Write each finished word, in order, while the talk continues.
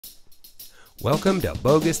Welcome to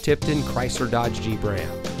Boggus Tipton Chrysler Dodge Jeep Ram.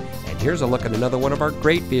 And here's a look at another one of our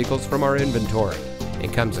great vehicles from our inventory.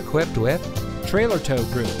 It comes equipped with trailer tow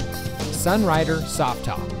group, Sunrider soft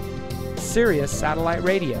top, Sirius satellite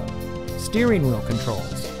radio, steering wheel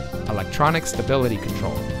controls, electronic stability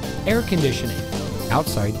control, air conditioning,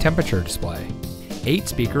 outside temperature display,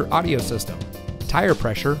 8-speaker audio system, tire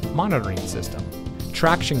pressure monitoring system,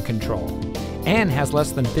 traction control, and has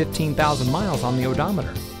less than 15,000 miles on the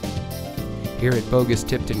odometer. Here at Boggus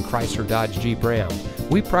Tipton Chrysler Dodge Jeep Ram,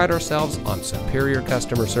 we pride ourselves on superior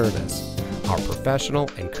customer service. Our professional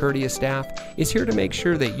and courteous staff is here to make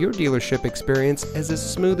sure that your dealership experience is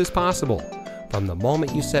as smooth as possible, from the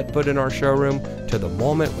moment you set foot in our showroom to the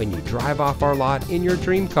moment when you drive off our lot in your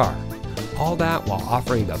dream car. All that while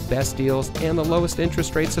offering the best deals and the lowest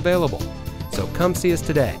interest rates available. So come see us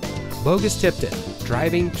today. Boggus Tipton,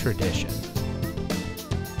 driving tradition.